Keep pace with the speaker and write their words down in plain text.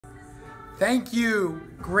Thank you,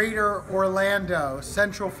 Greater Orlando,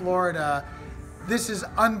 Central Florida. This is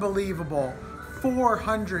unbelievable.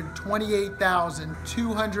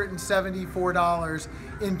 $428,274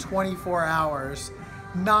 in 24 hours.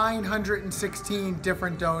 916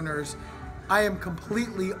 different donors. I am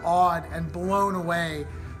completely awed and blown away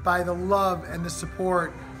by the love and the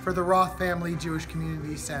support for the Roth Family Jewish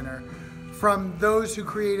Community Center. From those who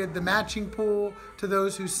created the matching pool to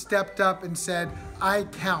those who stepped up and said, I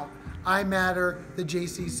count, I matter, the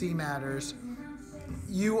JCC matters.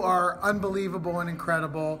 You are unbelievable and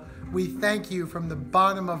incredible. We thank you from the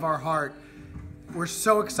bottom of our heart. We're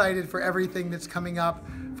so excited for everything that's coming up,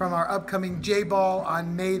 from our upcoming J-Ball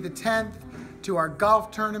on May the 10th, to our golf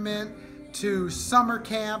tournament, to summer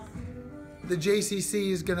camp. The JCC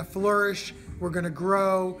is gonna flourish, we're gonna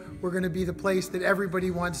grow, we're gonna be the place that everybody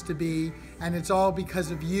wants to be, and it's all because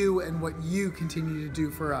of you and what you continue to do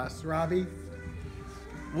for us. Robby?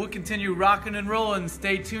 We'll continue rocking and rolling.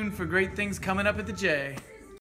 Stay tuned for great things coming up at the J.